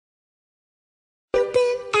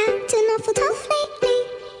awful tough lately.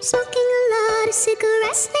 Smoking a lot of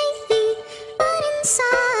cigarettes lately. But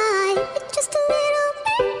inside, it's just a little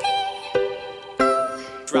baby.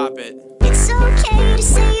 Drop it. It's okay to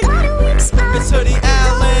say you got a weak spot. It's Hoodie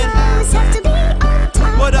Allen. Don't always have to be on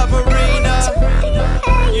top. What up, Marina?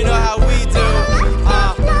 You know how we do.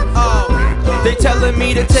 They telling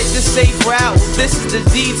me to take the safe route. This is the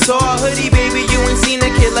detour. Hoodie baby, you ain't seen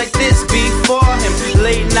a kid like this before him.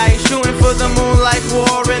 Late night shooting for the moon like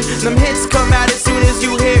Warren. Them hits come out as soon as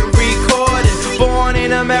you hit recording. Born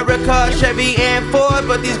in America, Chevy and Ford.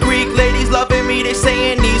 But these Greek ladies loving me, they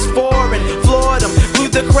saying he's foreign. Floored them, blew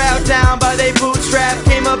the crowd down by they bootstrap.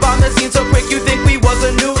 Came up on the scene so quick you think we was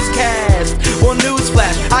a newscast. Well,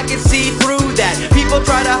 newsflash, I can see through that. People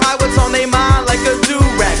try to hide what's on their mind like a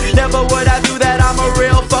do-rag. Never would I do that, I'm a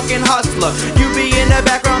real fucking hustler. You be in the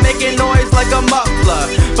background making noise like a muffler.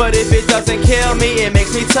 But if it doesn't kill me, it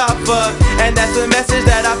makes me tougher. And that's the message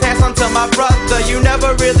that I pass on to my brother. You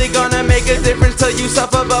never really gonna make a difference till you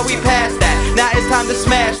suffer, but we passed that. Now it's time to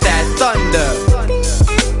smash that.